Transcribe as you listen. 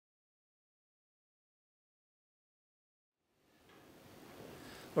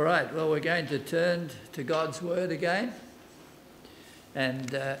All right, well, we're going to turn to God's Word again.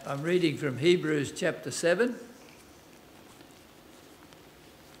 And I'm reading from Hebrews chapter 7.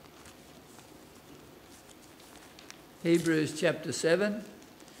 Hebrews chapter 7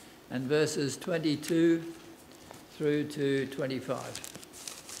 and verses 22 through to 25.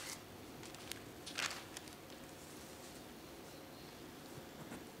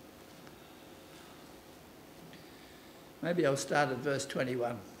 Maybe I'll start at verse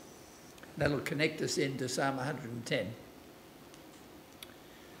 21. That'll connect us into Psalm 110.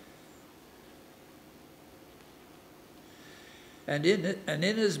 And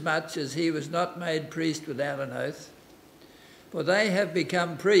inasmuch as he was not made priest without an oath, for they have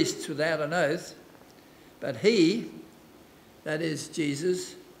become priests without an oath, but he, that is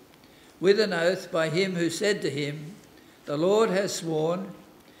Jesus, with an oath by him who said to him, the Lord has sworn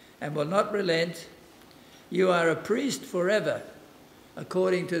and will not relent, you are a priest forever,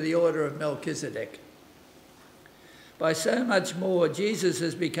 according to the order of Melchizedek. By so much more, Jesus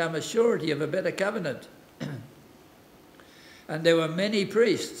has become a surety of a better covenant. And there were many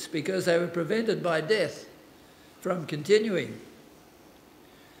priests, because they were prevented by death from continuing.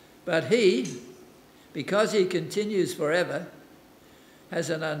 But he, because he continues forever, has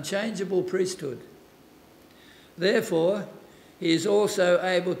an unchangeable priesthood. Therefore, he is also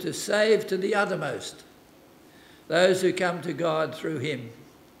able to save to the uttermost those who come to God through him,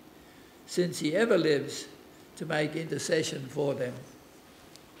 since he ever lives to make intercession for them.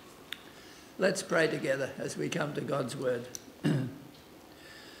 Let's pray together as we come to God's word.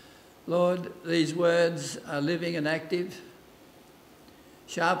 Lord, these words are living and active,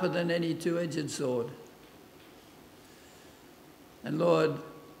 sharper than any two-edged sword. And Lord,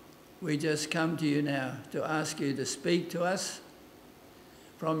 we just come to you now to ask you to speak to us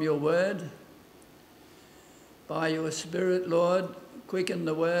from your word. By your Spirit, Lord, quicken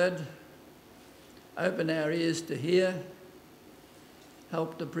the word, open our ears to hear,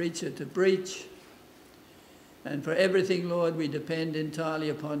 help the preacher to preach, and for everything, Lord, we depend entirely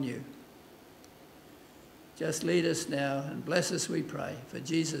upon you. Just lead us now and bless us, we pray, for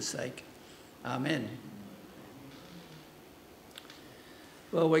Jesus' sake. Amen.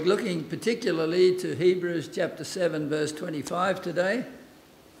 Well, we're looking particularly to Hebrews chapter 7, verse 25 today.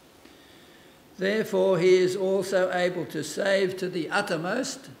 Therefore, he is also able to save to the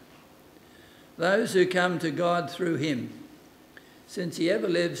uttermost those who come to God through him, since he ever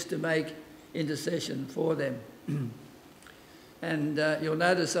lives to make intercession for them. And you'll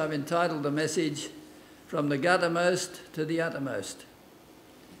notice I've entitled the message, From the Guttermost to the Uttermost,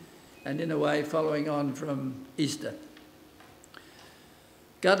 and in a way following on from Easter.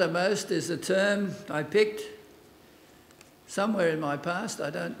 Guttermost is a term I picked somewhere in my past. I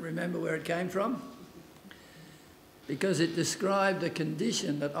don't remember where it came from, because it described the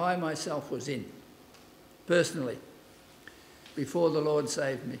condition that I myself was in, personally, before the Lord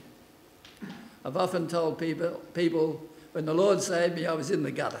saved me. I've often told people when the Lord saved me, I was in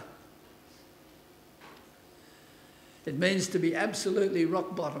the gutter. It means to be absolutely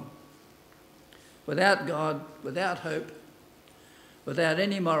rock bottom, without God, without hope, without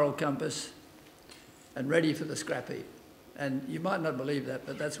any moral compass, and ready for the scrap heap. And you might not believe that,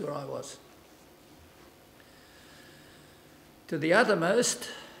 but that's where I was. To the uttermost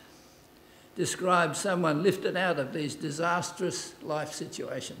describes someone lifted out of these disastrous life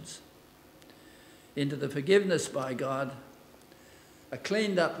situations into the forgiveness by God, a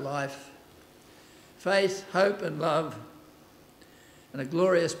cleaned up life, faith, hope and love, and a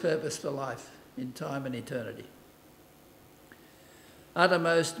glorious purpose for life in time and eternity.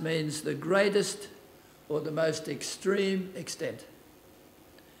 Uttermost means the greatest or the most extreme extent,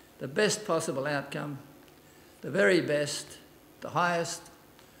 the best possible outcome, the very best, the highest,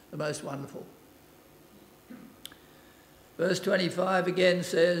 the most wonderful. Verse 25 again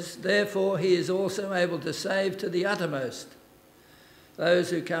says, therefore he is also able to save to the uttermost those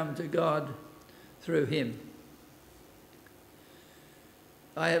who come to God through him.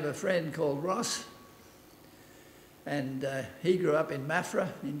 I have a friend called Ross, and he grew up in Maffra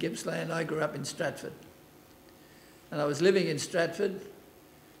in Gippsland. I grew up in Stratford. And I was living in Stratford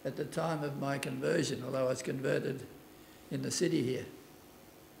at the time of my conversion, although I was converted in the city here.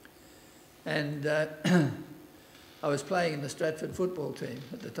 And I was playing in the Stratford football team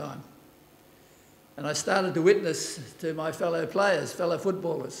at the time. And I started to witness to my fellow players, fellow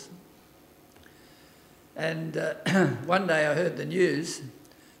footballers. And one day I heard the news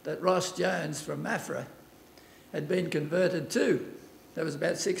that Ross Jones from Maffra had been converted too. That was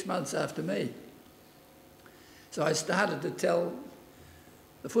about 6 months after me. So I started to tell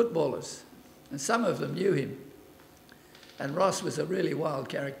the footballers, and some of them knew him. And Ross was a really wild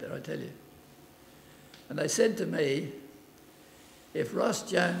character, I tell you. And they said to me, if Ross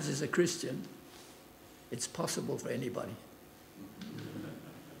Jones is a Christian, it's possible for anybody.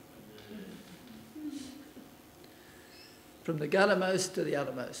 From the Guttermost to the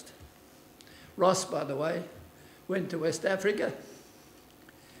Uttermost. Ross, by the way, went to West Africa.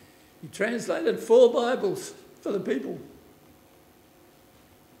 He translated 4 Bibles for the people.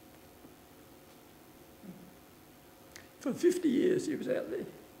 For 50 years he was out there.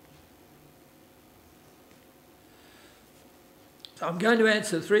 So I'm going to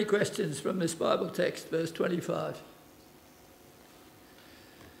answer 3 questions from this Bible text, verse 25.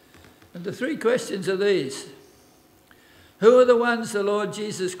 And the 3 questions are these. Who are the ones the Lord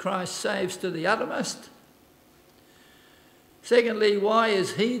Jesus Christ saves to the uttermost? Secondly, why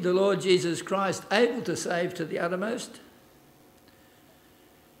is he, the Lord Jesus Christ, able to save to the uttermost?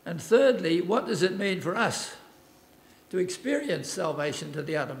 And thirdly, what does it mean for us to experience salvation to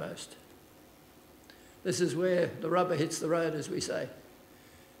the uttermost? This is where the rubber hits the road, as we say,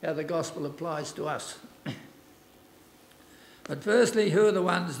 how the gospel applies to us. But firstly, who are the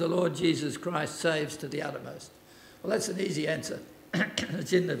ones the Lord Jesus Christ saves to the uttermost? Well, that's an easy answer.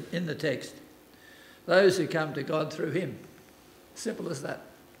 It's in the text. Those who come to God through him. Simple as that.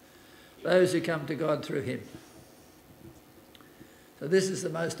 Those who come to God through him. So this is the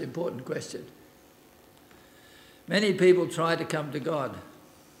most important question. Many people try to come to God.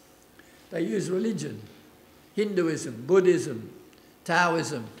 They use religion, Hinduism, Buddhism,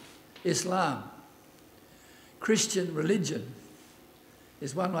 Taoism, Islam. Christian religion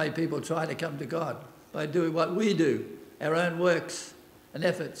is one way people try to come to God, by doing what we do, our own works and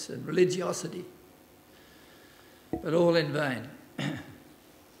efforts and religiosity. But all in vain.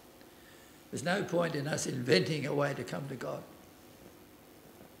 There's no point in us inventing a way to come to God.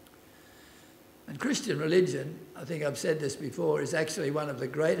 And Christian religion, I think I've said this before, is actually one of the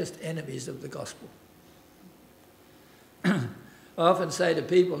greatest enemies of the gospel. I often say to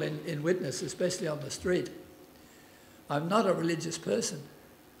people in witness, especially on the street, I'm not a religious person.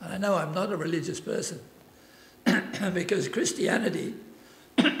 And I know I'm not a religious person because Christianity,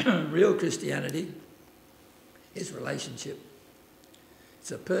 real Christianity, is relationship. It's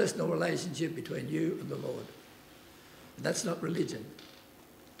a personal relationship between you and the Lord. And that's not religion.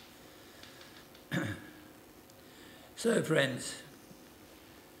 So, friends,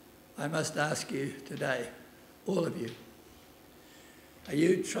 I must ask you today, all of you, are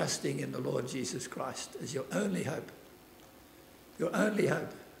you trusting in the Lord Jesus Christ as your only hope? Your only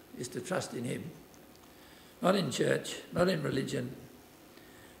hope is to trust in him. Not in church, not in religion,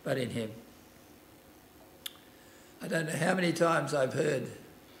 but in him. I don't know how many times I've heard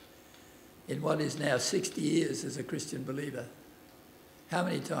in what is now 60 years as a Christian believer, how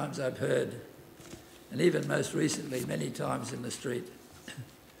many times I've heard, and even most recently, many times in the street,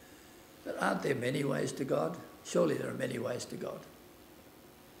 but aren't there many ways to God? Surely there are many ways to God.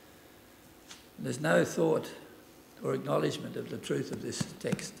 And there's no thought or acknowledgement of the truth of this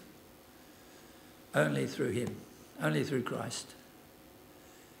text. Only through him, only through Christ,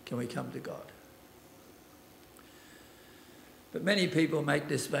 can we come to God. But many people make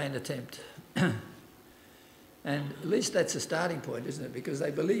this vain attempt. And at least that's a starting point, isn't it? Because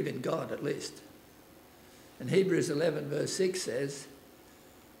they believe in God, at least. And Hebrews 11 verse 6 says,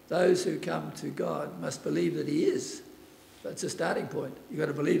 those who come to God must believe that he is. That's a starting point. You've got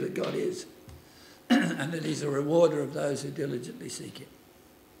to believe that God is. And that he's a rewarder of those who diligently seek him.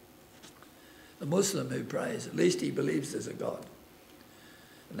 The Muslim who prays, at least he believes there's a God.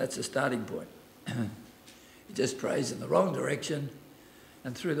 And that's a starting point. He just prays in the wrong direction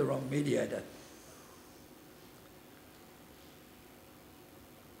and through the wrong mediator.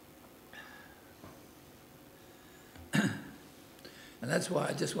 And that's why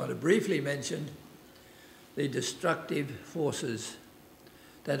I just want to briefly mention the destructive forces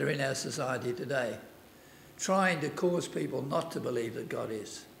that are in our society today, trying to cause people not to believe that God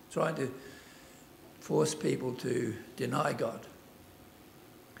is, trying to force people to deny God.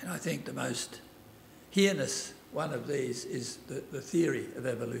 And I think the most heinous one of these is the theory of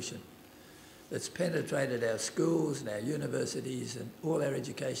evolution that's penetrated our schools and our universities and all our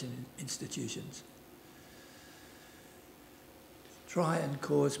education institutions. Try and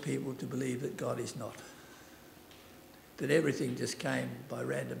cause people to believe that God is not, that everything just came by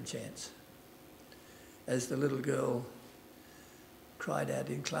random chance. As the little girl cried out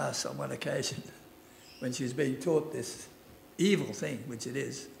in class on one occasion when she was being taught this evil thing, which it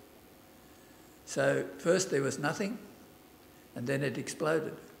is. So first there was nothing, and then it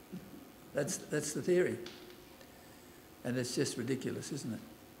exploded. That's the theory. And it's just ridiculous, isn't it?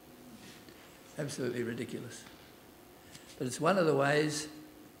 Absolutely ridiculous. But it's one of the ways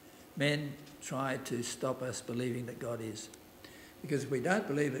men try to stop us believing that God is. Because if we don't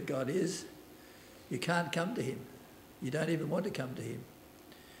believe that God is, you can't come to him. You don't even want to come to him.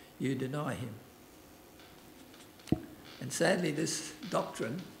 You deny him. And sadly, this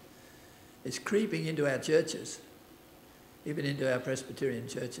doctrine is creeping into our churches, even into our Presbyterian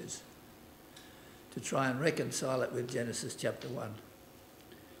churches, to try and reconcile it with Genesis chapter 1.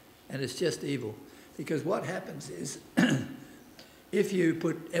 And it's just evil. Because what happens is, if you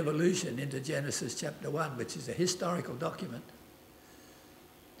put evolution into Genesis chapter 1, which is a historical document,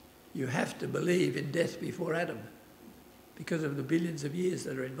 you have to believe in death before Adam because of the billions of years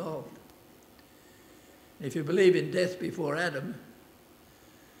that are involved. If you believe in death before Adam,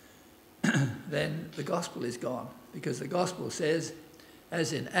 then the gospel is gone, because the gospel says,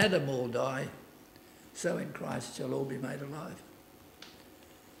 as in Adam all die, so in Christ shall all be made alive.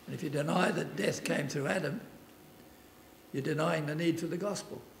 And if you deny that death came through Adam, you're denying the need for the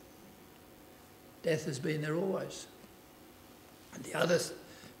gospel. Death has been there always. And the other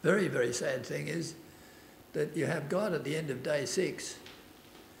very, very sad thing is that you have God at the end of day 6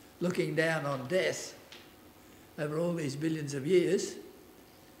 looking down on death over all these billions of years.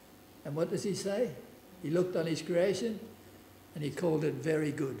 And what does he say? He looked on his creation and he called it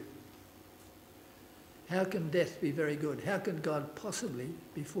very good. How can death be very good? How can God possibly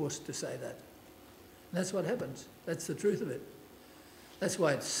be forced to say that? And that's what happens. That's the truth of it. That's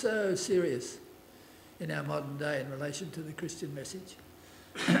why it's so serious in our modern day in relation to the Christian message.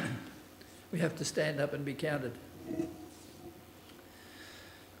 We have to stand up and be counted.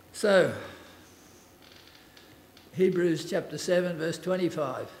 So, Hebrews chapter 7, verse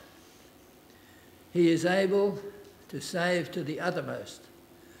 25. He is able to save to the uttermost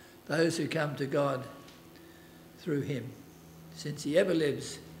those who come to God through him, since he ever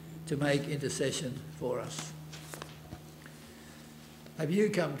lives to make intercession for us. Have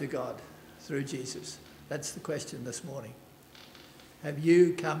you come to God through Jesus? That's the question this morning. Have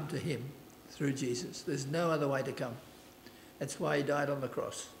you come to him through Jesus? There's no other way to come. That's why he died on the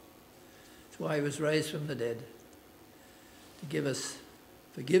cross. That's why he was raised from the dead, to give us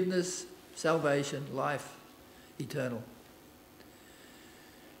forgiveness, salvation, life eternal.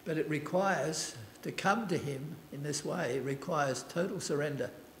 But it requires, to come to him in this way, it requires total surrender.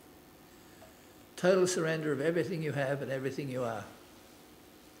 Total surrender of everything you have and everything you are.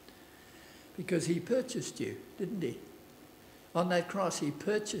 Because he purchased you, didn't he? On that cross, he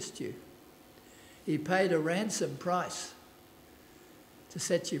purchased you. He paid a ransom price to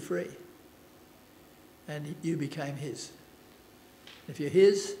set you free. And you became his. If you're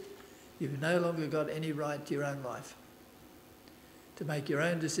his, you've no longer got any right to your own life. To make your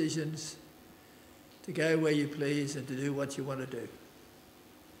own decisions, to go where you please and to do what you want to do.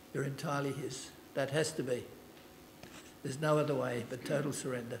 You're entirely his. That has to be. There's no other way but total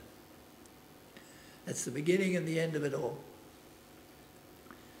surrender. That's the beginning and the end of it all.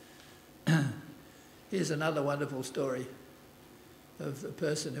 Here's another wonderful story of a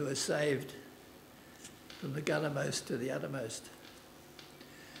person who was saved from the guttermost to the uttermost.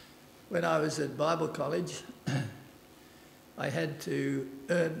 When I was at Bible college, I had to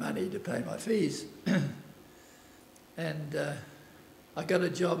earn money to pay my fees. And I got a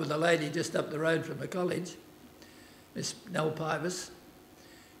job with a lady just up the road from the college, Miss Nell Pivus,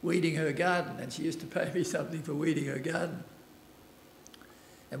 weeding her garden, and she used to pay me something for weeding her garden.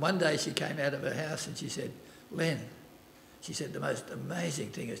 And one day she came out of her house and she said, "Len," she said, "the most amazing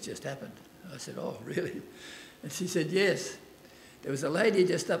thing has just happened." I said, "Oh, really?" And she said, "Yes. There was a lady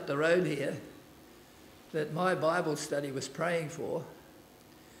just up the road here that my Bible study was praying for,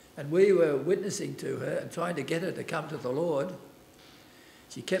 and we were witnessing to her and trying to get her to come to the Lord.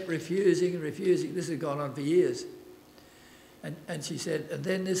 She kept refusing and refusing. This had gone on for years. And she said, and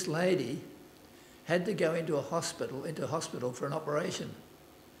then this lady had to go into hospital for an operation.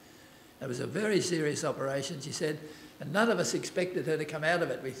 It was a very serious operation, she said, and none of us expected her to come out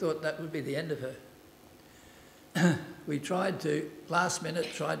of it. We thought that would be the end of her. We last minute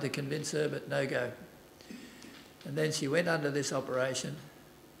tried to convince her, but no go. And then she went under this operation,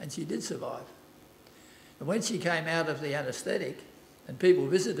 and she did survive. And when she came out of the anaesthetic, and people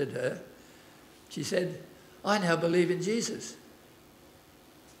visited her, she said, "I now believe in Jesus.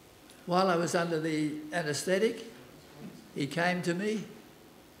 While I was under the anaesthetic, he came to me,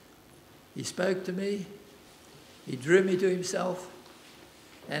 he spoke to me, he drew me to himself,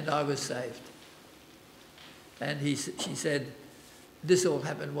 and I was saved." And she said, this all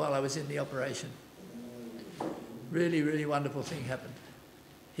happened while I was in the operation. Really, really wonderful thing happened.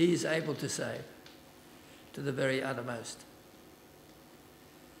 He is able to save to the very uttermost.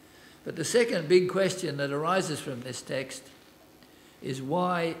 But the second big question that arises from this text is,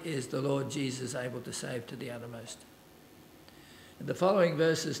 why is the Lord Jesus able to save to the uttermost? And the following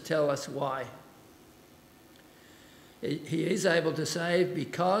verses tell us why. He is able to save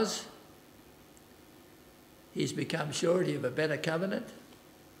because he's become surety of a better covenant.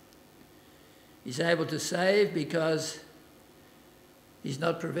 He's able to save because he's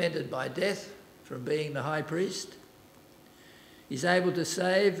not prevented by death from being the high priest. He's able to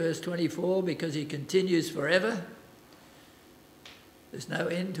save, verse 24, because he continues forever. There's no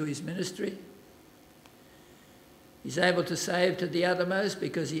end to his ministry. He's able to save to the uttermost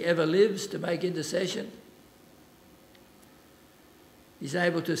because he ever lives to make intercession. He's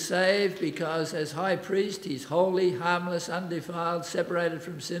able to save because as high priest he's holy, harmless, undefiled, separated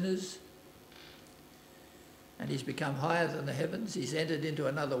from sinners. And he's become higher than the heavens. He's entered into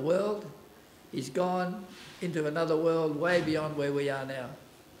another world. He's gone into another world way beyond where we are now.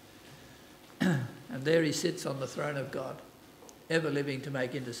 And there he sits on the throne of God, ever living to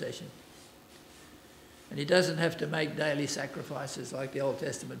make intercession. And he doesn't have to make daily sacrifices like the Old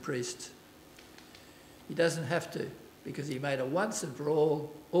Testament priests. He doesn't have to, because he made a once and for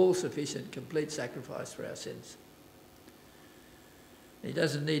all sufficient, complete sacrifice for our sins. He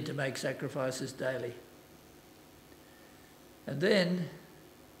doesn't need to make sacrifices daily. And then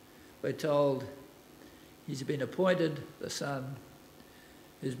we're told he's been appointed the Son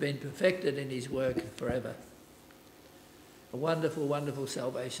who's been perfected in his work forever. A wonderful, wonderful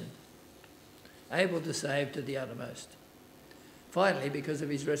salvation. Able to save to the uttermost. Finally, because of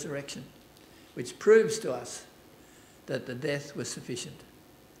his resurrection, which proves to us that the death was sufficient.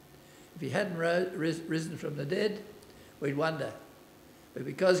 If he hadn't risen from the dead, we'd wonder. But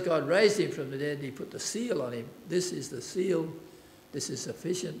because God raised him from the dead, he put the seal on him. This is the seal. This is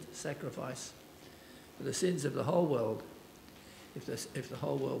sufficient sacrifice for the sins of the whole world, if the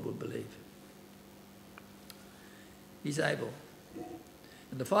whole world would believe. He's able.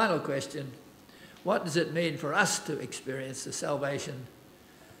 And the final question, what does it mean for us to experience the salvation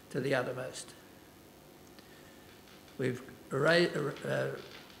to the uttermost? We've related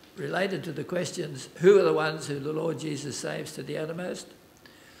to the questions, who are the ones who the Lord Jesus saves to the uttermost?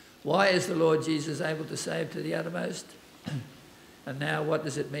 Why is the Lord Jesus able to save to the uttermost? And now, what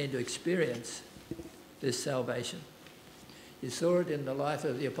does it mean to experience this salvation? You saw it in the life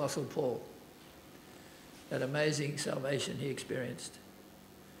of the Apostle Paul, that amazing salvation he experienced.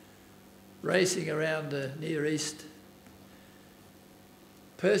 Racing around the Near East,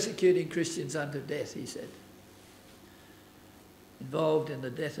 persecuting Christians unto death, he said. Involved in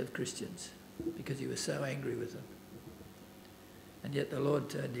the death of Christians because he was so angry with them. And yet the Lord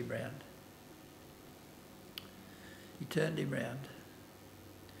turned him round. He turned him round.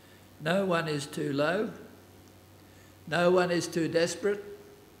 No one is too low. No one is too desperate.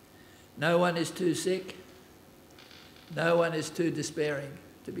 No one is too sick. No one is too despairing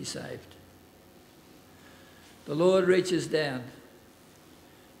to be saved. The Lord reaches down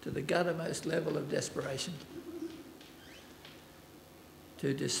to the guttermost level of desperation,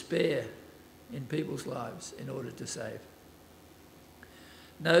 to despair in people's lives in order to save.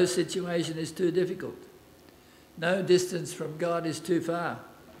 No situation is too difficult. No distance from God is too far.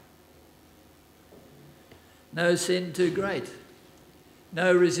 No sin too great.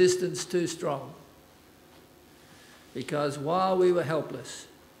 No resistance too strong. Because while we were helpless,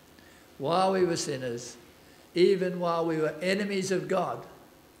 while we were sinners, even while we were enemies of God,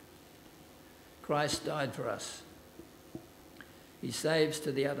 Christ died for us. He saves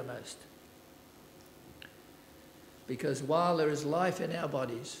to the uttermost. Because while there is life in our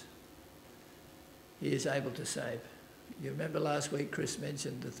bodies, he is able to save. You remember last week Chris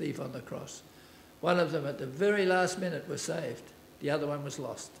mentioned the thief on the cross. One of them at the very last minute was saved. The other one was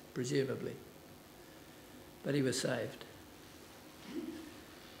lost, presumably. But he was saved.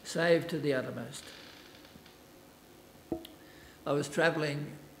 Saved to the uttermost. I was travelling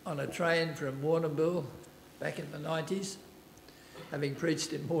on a train from Warrnambool back in the 90s, having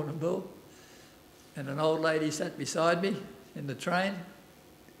preached in Warrnambool, and an old lady sat beside me in the train,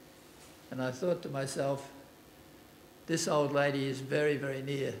 and I thought to myself, this old lady is very, very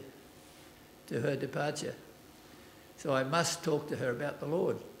near to her departure, so I must talk to her about the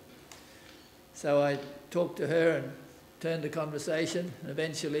Lord. So I talked to her and turned the conversation, and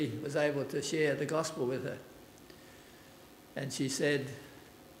eventually was able to share the gospel with her. And she said,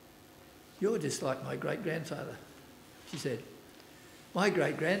 "You're just like my great-grandfather." She said, "My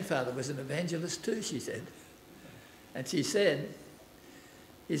great-grandfather was an evangelist too," she said. And she said,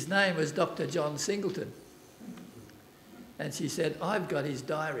 his name was Dr. John Singleton. And she said, "I've got his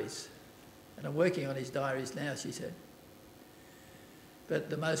diaries, and I'm working on his diaries now," she said. But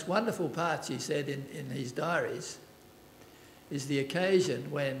the most wonderful part, she said in his diaries, is the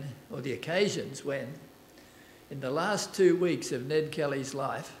occasions when, in the last 2 weeks of Ned Kelly's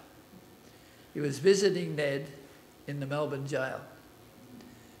life, he was visiting Ned in the Melbourne jail,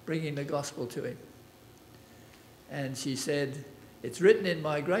 bringing the gospel to him. And she said, it's written in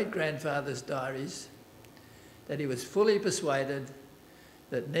my great-grandfather's diaries that he was fully persuaded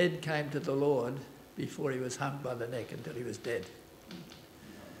that Ned came to the Lord before he was hung by the neck until he was dead.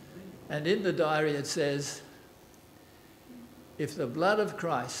 And in the diary it says, if the blood of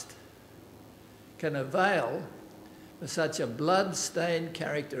Christ can avail for such a blood-stained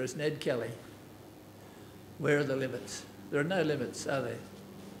character as Ned Kelly, where are the limits? There are no limits, are there?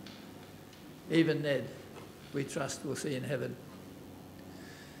 Even Ned, we trust, we'll see in heaven.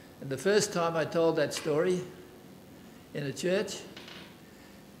 And the first time I told that story in a church,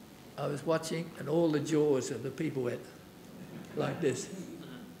 I was watching and all the jaws of the people went like this.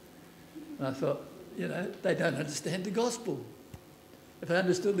 And I thought, you know, they don't understand the gospel. If they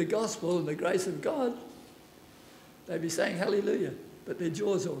understood the gospel and the grace of God, they'd be saying hallelujah, but their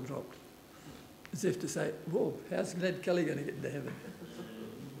jaws all dropped. As if to say, whoa, how's Ned Kelly going to get into heaven?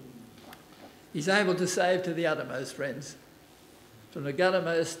 He's able to save to the uttermost, friends. From the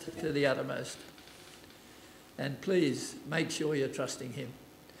guttermost to the uttermost. And please, make sure you're trusting him.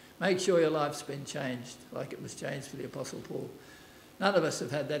 Make sure your life's been changed, like it was changed for the Apostle Paul. None of us have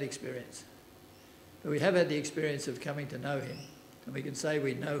had that experience. But we have had the experience of coming to know him. And we can say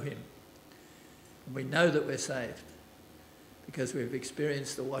we know him. And we know that we're saved because we've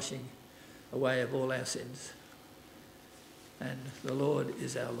experienced the washing away of all our sins. And the Lord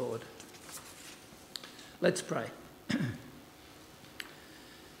is our Lord. Let's pray.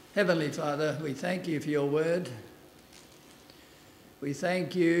 Heavenly Father, we thank you for your word. We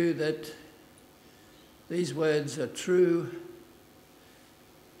thank you that these words are true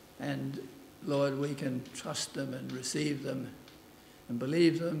and, Lord, we can trust them and receive them and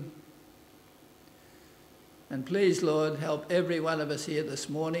believe them. And please, Lord, help every one of us here this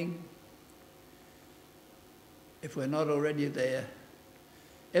morning, if we're not already there,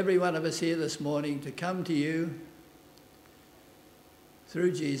 every one of us here this morning to come to you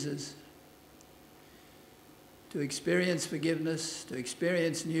through Jesus, to experience forgiveness, to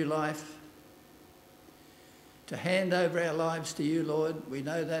experience new life, to hand over our lives to you, Lord. We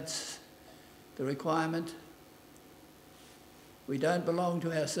know that's the requirement. We don't belong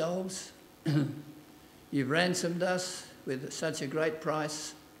to ourselves. You've ransomed us with such a great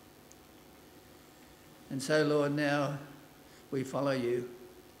price. And so, Lord, now we follow you.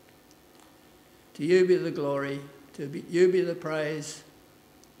 To you be the glory, you be the praise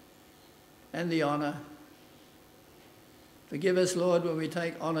and the honour. Forgive us, Lord, when we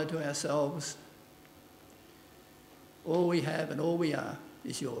take honour to ourselves. All we have and all we are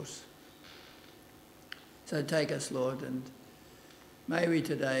is yours. So take us, Lord, and may we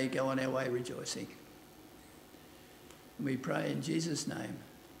today go on our way rejoicing. And we pray in Jesus' name.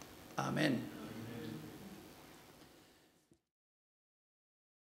 Amen.